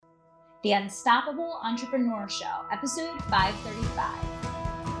The Unstoppable Entrepreneur Show, episode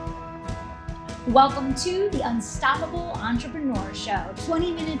 535. Welcome to the Unstoppable Entrepreneur Show,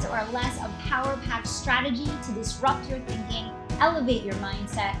 20 minutes or less of power-packed strategy to disrupt your thinking, elevate your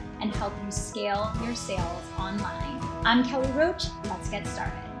mindset, and help you scale your sales online. I'm Kelly Roach. Let's get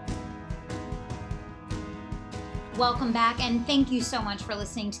started. Welcome back, and thank you so much for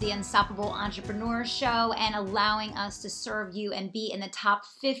listening to the Unstoppable Entrepreneur Show and allowing us to serve you and be in the top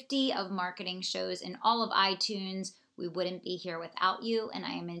 50 of marketing shows in all of iTunes. We wouldn't be here without you, and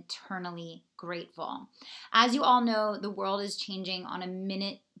I am eternally grateful. As you all know, the world is changing on a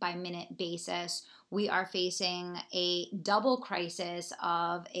minute-by-minute basis. We are facing a double crisis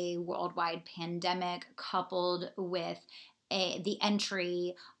of a worldwide pandemic coupled with the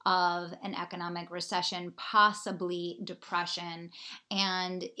entry of an economic recession, possibly depression,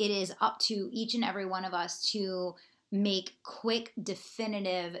 and it is up to each and every one of us to make quick,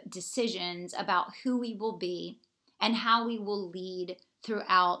 definitive decisions about who we will be and how we will lead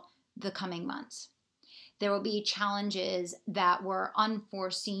throughout the coming months. There will be challenges that were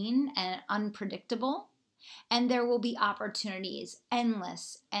unforeseen and unpredictable, and there will be opportunities,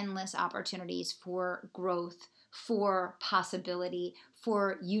 endless opportunities for growth, for possibility,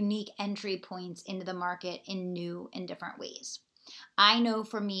 for unique entry points into the market in new and different ways. I know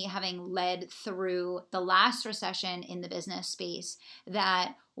for me, having led through the last recession in the business space,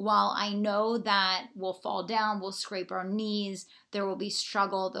 that while I know that we'll fall down, we'll scrape our knees, there will be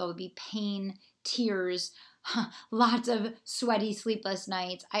struggle, there will be pain, tears, lots of sweaty, sleepless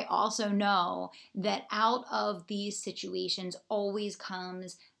nights, I also know that out of these situations always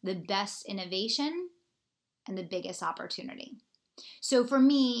comes the best innovation and the biggest opportunity. So for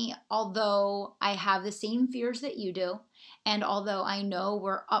me, although I have the same fears that you do, and although I know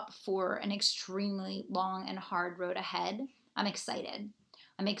we're up for an extremely long and hard road ahead, I'm excited.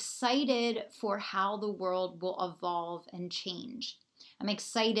 I'm excited for how the world will evolve and change. I'm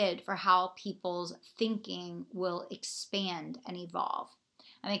excited for how people's thinking will expand and evolve.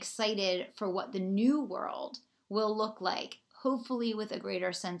 I'm excited for what the new world will look like, hopefully with a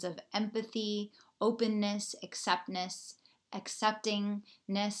greater sense of empathy, openness, acceptingness,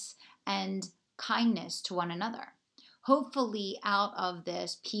 and kindness to one another. Hopefully out of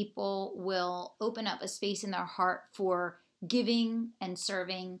this, people will open up a space in their heart for giving and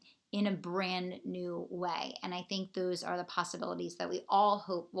serving in a brand new way. And I think those are the possibilities that we all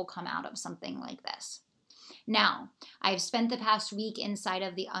hope will come out of something like this. Now, I've spent the past week inside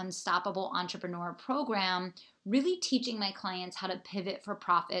of the Unstoppable Entrepreneur program really teaching my clients how to pivot for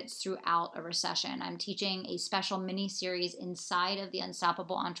profits throughout a recession. I'm teaching a special mini-series inside of the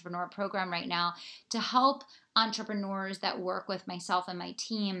Unstoppable Entrepreneur program right now to help entrepreneurs that work with myself and my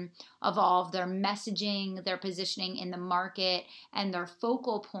team evolve their messaging, their positioning in the market, and their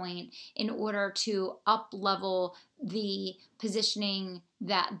focal point in order to up-level the positioning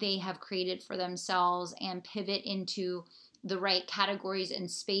that they have created for themselves and pivot into the right categories and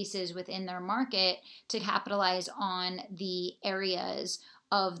spaces within their market to capitalize on the areas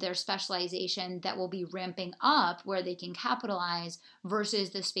of their specialization that will be ramping up where they can capitalize versus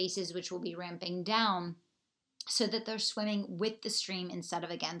the spaces which will be ramping down, so that they're swimming with the stream instead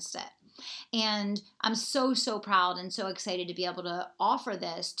of against it. And I'm so proud and so excited to be able to offer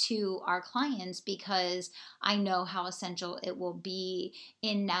this to our clients because I know how essential it will be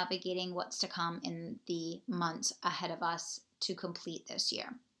in navigating what's to come in the months ahead of us to complete this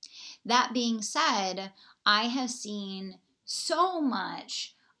year. That being said, I have seen so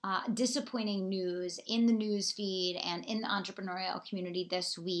much disappointing news in the news feed and in the entrepreneurial community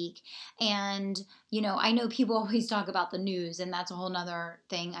this week. And, I know people always talk about the news, and that's a whole nother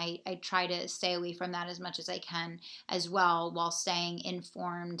thing. I try to stay away from that as much as I can as well, while staying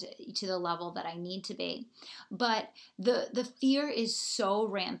informed to the level that I need to be. But the fear is so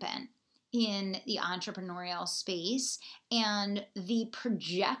rampant in the entrepreneurial space, and the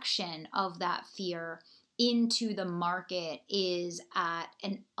projection of that fear into the market is at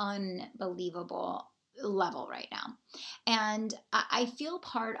an unbelievable level right now. And I feel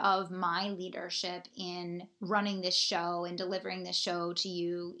part of my leadership in running this show and delivering this show to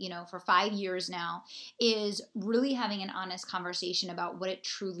you, for 5 years now, is really having an honest conversation about what it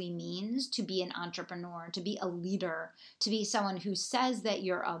truly means to be an entrepreneur, to be a leader, to be someone who says that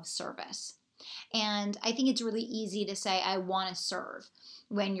you're of service. And I think it's really easy to say, I want to serve,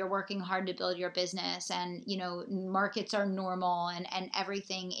 when you're working hard to build your business and, markets are normal and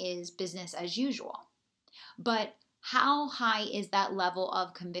everything is business as usual. But how high is that level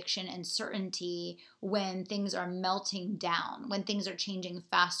of conviction and certainty when things are melting down, when things are changing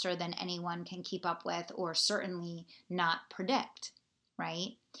faster than anyone can keep up with or certainly not predict,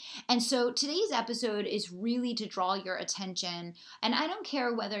 right? And so today's episode is really to draw your attention. And I don't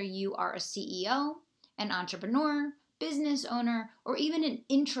care whether you are a CEO, an entrepreneur, business owner, or even an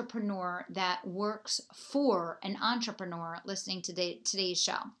intrapreneur that works for an entrepreneur listening to today's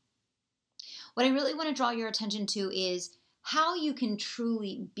show. What I really want to draw your attention to is how you can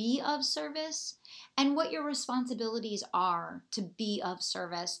truly be of service and what your responsibilities are to be of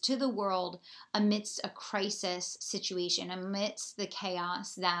service to the world amidst a crisis situation, amidst the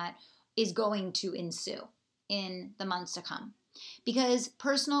chaos that is going to ensue in the months to come. Because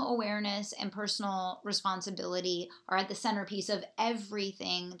personal awareness and personal responsibility are at the centerpiece of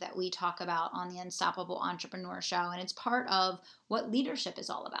everything that we talk about on the Unstoppable Entrepreneur Show, and it's part of what leadership is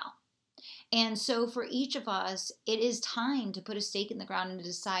all about. And so for each of us, it is time to put a stake in the ground and to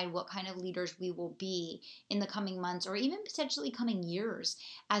decide what kind of leaders we will be in the coming months or even potentially coming years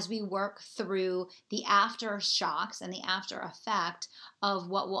as we work through the aftershocks and the after effect of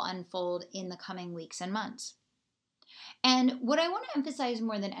what will unfold in the coming weeks and months. And what I want to emphasize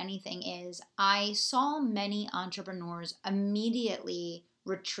more than anything is I saw many entrepreneurs immediately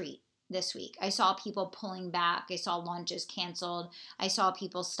retreat this week. I saw people pulling back. I saw launches canceled. I saw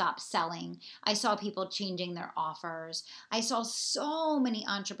people stop selling. I saw people changing their offers. I saw so many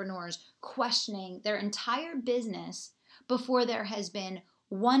entrepreneurs questioning their entire business before there has been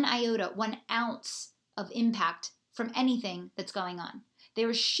 1 iota, 1 ounce of impact from anything that's going on. They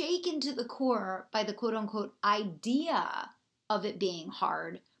were shaken to the core by the quote unquote idea of it being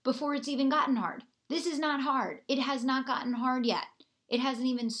hard before it's even gotten hard. This is not hard. It has not gotten hard yet. It hasn't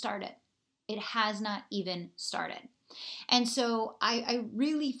even started. It has not even started. And so I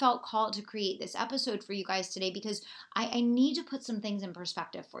really felt called to create this episode for you guys today because I need to put some things in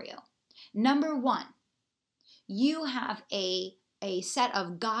perspective for you. Number one, you have a set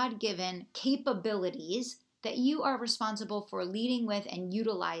of God-given capabilities that you are responsible for leading with and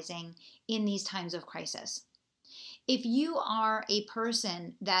utilizing in these times of crisis. If you are a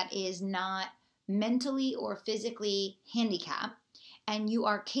person that is not mentally or physically handicapped, and you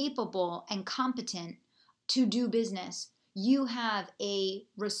are capable and competent to do business, you have a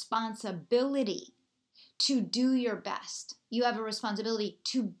responsibility to do your best. You have a responsibility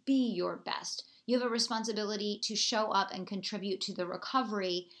to be your best. You have a responsibility to show up and contribute to the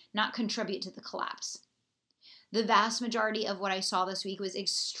recovery, not contribute to the collapse. The vast majority of what I saw this week was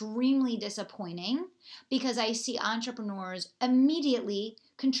extremely disappointing because I see entrepreneurs immediately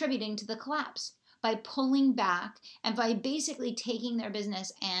contributing to the collapse by pulling back and by basically taking their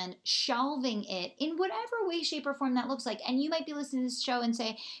business and shelving it in whatever way, shape, or form that looks like. And you might be listening to this show and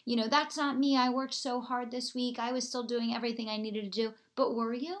say, that's not me. I worked so hard this week. I was still doing everything I needed to do. But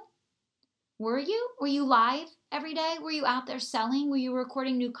were you? Were you? Were you live every day? Were you out there selling? Were you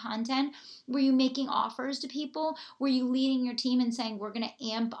recording new content? Were you making offers to people? Were you leading your team and saying, we're going to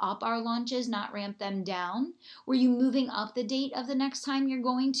amp up our launches, not ramp them down? Were you moving up the date of the next time you're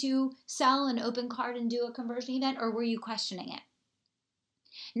going to sell an open card and do a conversion event? Or were you questioning it?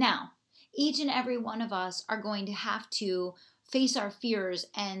 Now, each and every one of us are going to have to face our fears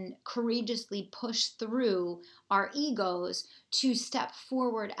and courageously push through our egos to step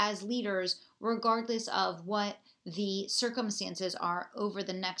forward as leaders, regardless of what the circumstances are over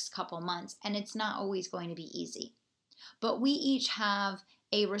the next couple months. And it's not always going to be easy. But we each have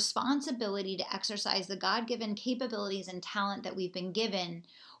a responsibility to exercise the God-given capabilities and talent that we've been given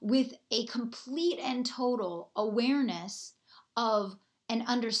with a complete and total awareness of an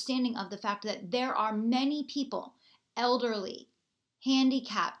understanding of the fact that there are many people, elderly,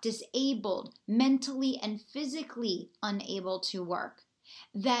 handicapped, disabled, mentally and physically unable to work,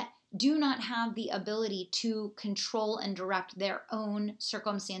 that do not have the ability to control and direct their own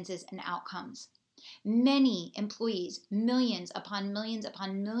circumstances and outcomes. Many employees, millions upon millions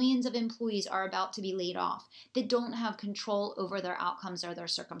upon millions of employees are about to be laid off that don't have control over their outcomes or their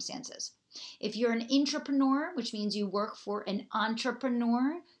circumstances. If you're an intrapreneur, which means you work for an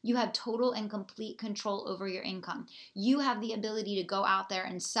entrepreneur, you have total and complete control over your income. You have the ability to go out there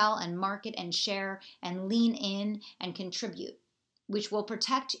and sell and market and share and lean in and contribute, which will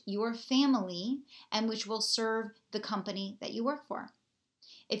protect your family and which will serve the company that you work for.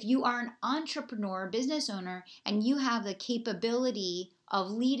 If you are an entrepreneur, business owner, and you have the capability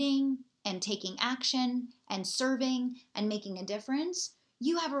of leading and taking action and serving and making a difference,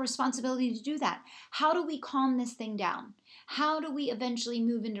 you have a responsibility to do that. How do we calm this thing down? How do we eventually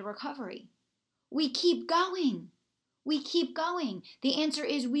move into recovery? We keep going. We keep going. The answer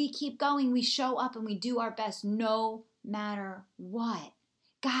is we keep going. We show up and we do our best no matter what.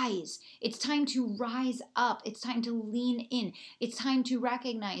 Guys, it's time to rise up. It's time to lean in. It's time to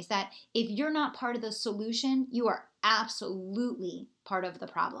recognize that if you're not part of the solution, you are absolutely part of the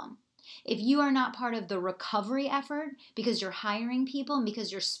problem. If you are not part of the recovery effort because you're hiring people and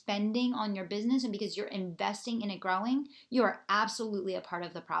because you're spending on your business and because you're investing in it growing, you are absolutely a part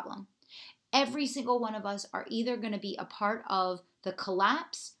of the problem. Every single one of us are either going to be a part of the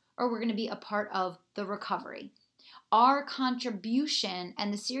collapse or we're going to be a part of the recovery. Our contribution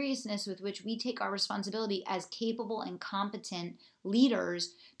and the seriousness with which we take our responsibility as capable and competent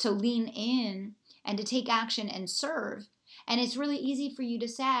leaders to lean in and to take action and serve. And it's really easy for you to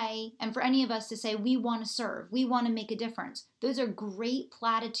say, and for any of us to say, we want to serve, we want to make a difference. Those are great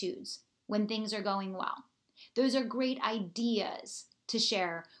platitudes when things are going well. Those are great ideas to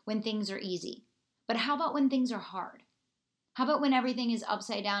share when things are easy. But how about when things are hard? How about when everything is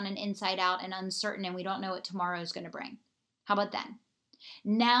upside down and inside out and uncertain and we don't know what tomorrow is going to bring? How about then?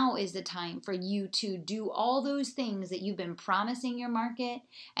 Now is the time for you to do all those things that you've been promising your market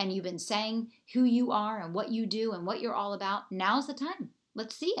and you've been saying who you are and what you do and what you're all about. Now's the time.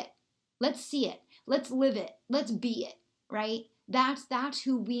 Let's see it. Let's see it. Let's live it. Let's be it, right? That's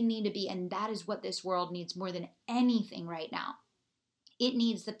who we need to be, and that is what this world needs more than anything right now. It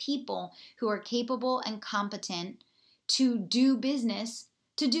needs the people who are capable and competent to do business,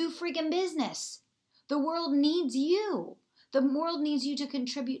 to do freaking business. The world needs you. The world needs you to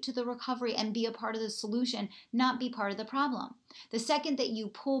contribute to the recovery and be a part of the solution, not be part of the problem. The second that you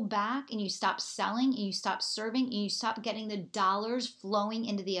pull back and you stop selling and you stop serving and you stop getting the dollars flowing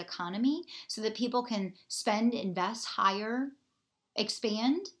into the economy so that people can spend, invest, hire,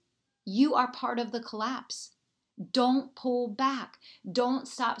 expand, you are part of the collapse. Don't pull back. Don't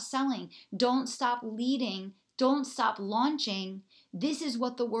stop selling. Don't stop leading. Don't stop launching. This is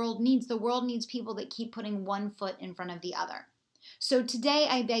what the world needs. The world needs people that keep putting one foot in front of the other. So today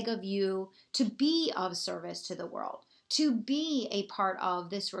I beg of you to be of service to the world, to be a part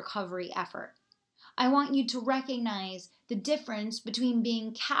of this recovery effort. I want you to recognize the difference between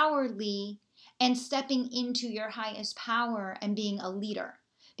being cowardly and stepping into your highest power and being a leader.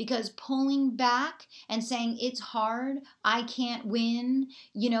 Because pulling back and saying it's hard, I can't win,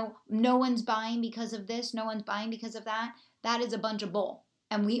 no one's buying because of this, no one's buying because of that, that is a bunch of bull.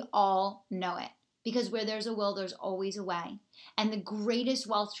 And we all know it. Because where there's a will, there's always a way. And the greatest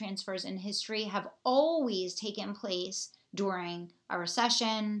wealth transfers in history have always taken place during a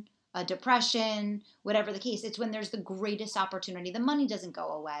recession, a depression, whatever the case. It's when there's the greatest opportunity. The money doesn't go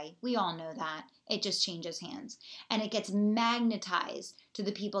away. We all know that. It just changes hands. And it gets magnetized to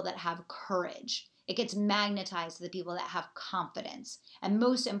the people that have courage. It gets magnetized to the people that have confidence. And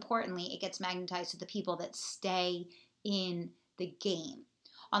most importantly, it gets magnetized to the people that stay in the game.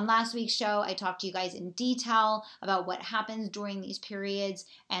 On last week's show, I talked to you guys in detail about what happens during these periods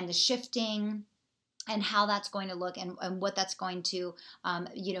and the shifting and how that's going to look and what that's going to,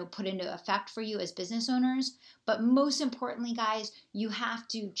 put into effect for you as business owners. But most importantly, guys, you have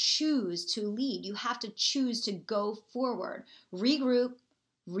to choose to lead. You have to choose to go forward, regroup,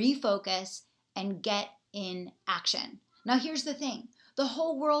 refocus, and get in action. Now, here's the thing. The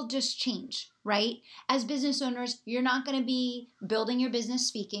whole world just changed, right? As business owners, you're not going to be building your business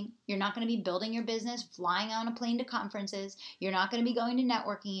speaking. You're not going to be building your business flying on a plane to conferences. You're not going to be going to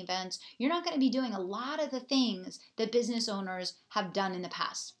networking events. You're not going to be doing a lot of the things that business owners have done in the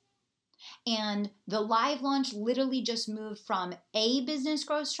past. And the live launch literally just moved from a business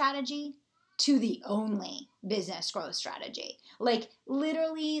growth strategy to the only business growth strategy. Like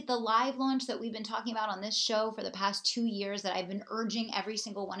literally the live launch that we've been talking about on this show for the past 2 years that I've been urging every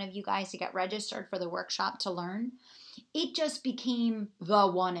single one of you guys to get registered for the workshop to learn, it just became the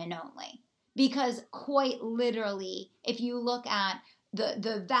one and only. Because quite literally, if you look at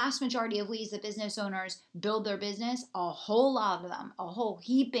the vast majority of ways that business owners build their business, a whole lot of them, a whole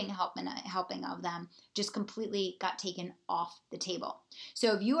helping of them just completely got taken off the table.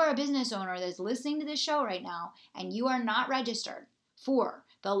 So if you are a business owner that's listening to this show right now and you are not registered for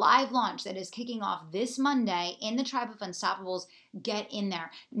the live launch that is kicking off this Monday in the Tribe of Unstoppables, get in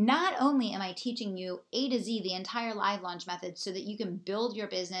there. Not only am I teaching you A to Z, the entire live launch method so that you can build your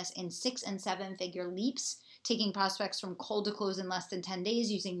business in 6 and 7 figure leaps, taking prospects from cold to close in less than 10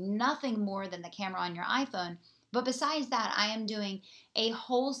 days using nothing more than the camera on your iPhone. But besides that, I am doing a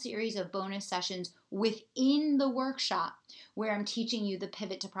whole series of bonus sessions within the workshop where I'm teaching you the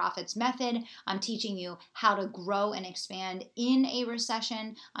Pivot to Profits method. I'm teaching you how to grow and expand in a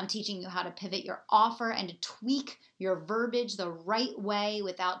recession. I'm teaching you how to pivot your offer and to tweak your verbiage the right way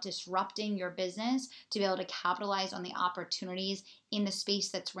without disrupting your business to be able to capitalize on the opportunities in the space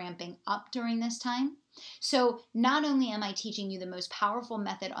that's ramping up during this time. So not only am I teaching you the most powerful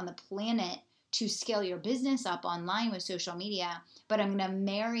method on the planet to scale your business up online with social media, but I'm going to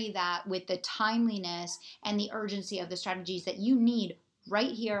marry that with the timeliness and the urgency of the strategies that you need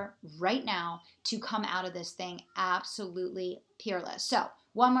right here, right now, to come out of this thing absolutely peerless. So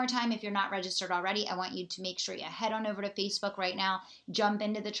one more time, if you're not registered already, I want you to make sure you head on over to Facebook right now, jump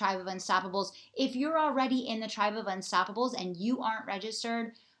into the Tribe of Unstoppables. If you're already in the Tribe of Unstoppables and you aren't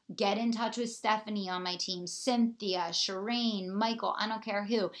registered, get in touch with Stephanie on my team, Cynthia, Shireen, Michael, I don't care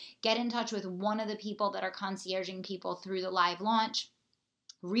who. Get in touch with one of the people that are concierging people through the live launch.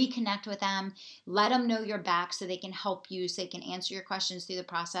 Reconnect with them, let them know you're back so they can help you, so they can answer your questions through the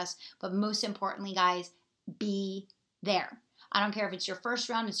process. But most importantly, guys, be there. I don't care if it's your first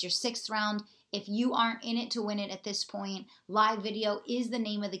round, it's your sixth round. If you aren't in it to win it at this point, live video is the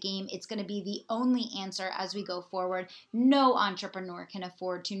name of the game. It's going to be the only answer as we go forward. No entrepreneur can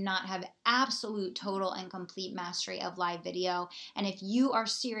afford to not have absolute, total, and complete mastery of live video. And if you are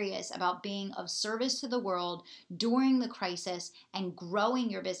serious about being of service to the world during the crisis and growing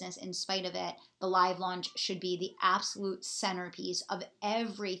your business in spite of it, the live launch should be the absolute centerpiece of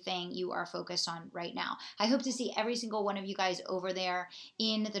everything you are focused on right now. I hope to see every single one of you guys over there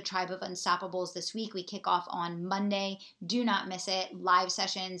in the Tribe of Unstoppables this week. We kick off on Monday. Do not miss it. Live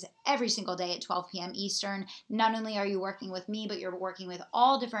sessions every single day at 12 p.m. Eastern. Not only are you working with me, but you're working with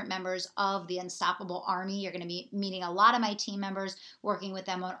all different members of the Unstoppable Army. You're going to be meeting a lot of my team members, working with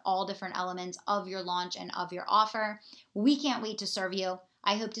them on all different elements of your launch and of your offer. We can't wait to serve you.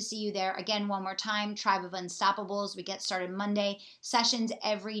 I hope to see you there. Again, one more time, Tribe of Unstoppables. We get started Monday. Sessions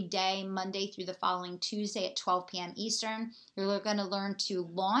every day, Monday through the following Tuesday at 12 p.m. Eastern. You're going to learn to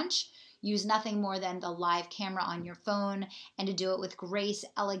launch. Use nothing more than the live camera on your phone and to do it with grace,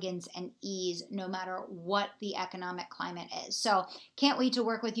 elegance, and ease, no matter what the economic climate is. So can't wait to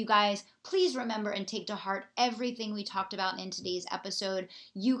work with you guys. Please remember and take to heart everything we talked about in today's episode.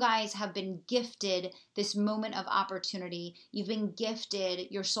 You guys have been gifted this moment of opportunity. You've been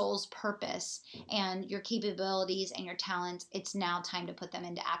gifted your soul's purpose and your capabilities and your talents. It's now time to put them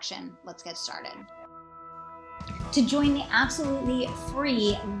into action. Let's get started. To join the absolutely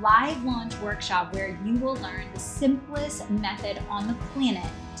free live launch workshop where you will learn the simplest method on the planet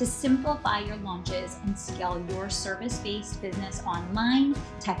to simplify your launches and scale your service-based business online,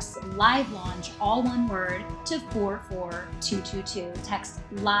 text live launch, all one word, to 44222. Text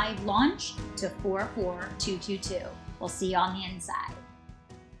live launch to 44222. We'll see you on the inside.